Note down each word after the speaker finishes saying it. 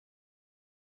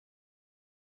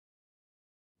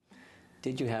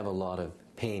Did you have a lot of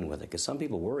pain with it? Because some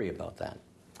people worry about that.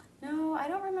 No, I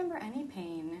don't remember any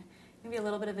pain. Maybe a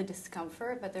little bit of a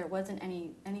discomfort, but there wasn't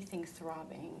anything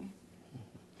throbbing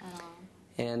at all.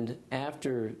 And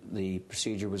after the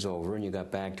procedure was over and you got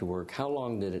back to work, how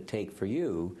long did it take for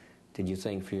you, did you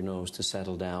think, for your nose to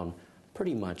settle down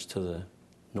pretty much to the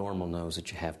normal nose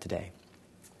that you have today?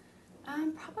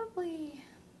 Probably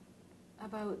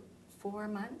about 4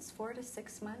 months, 4 to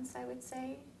 6 months, I would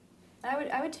say.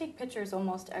 I would take pictures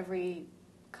almost every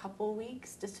couple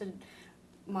weeks just to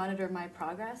monitor my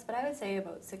progress, but I would say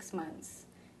about 6 months.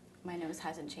 My nose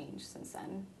hasn't changed since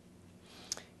then.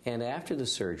 And after the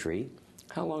surgery,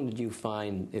 how long did you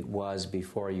find it was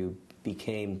before you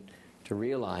became to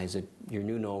realize that your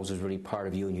new nose was really part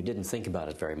of you and you didn't think about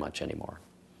it very much anymore?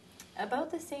 About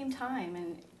the same time,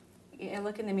 and I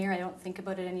look in the mirror, I don't think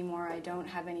about it anymore, I don't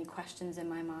have any questions in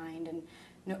my mind, and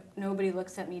nobody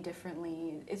looks at me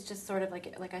differently. It's just sort of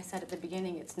like I said at the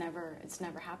beginning, it's never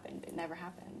happened. It never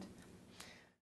happened.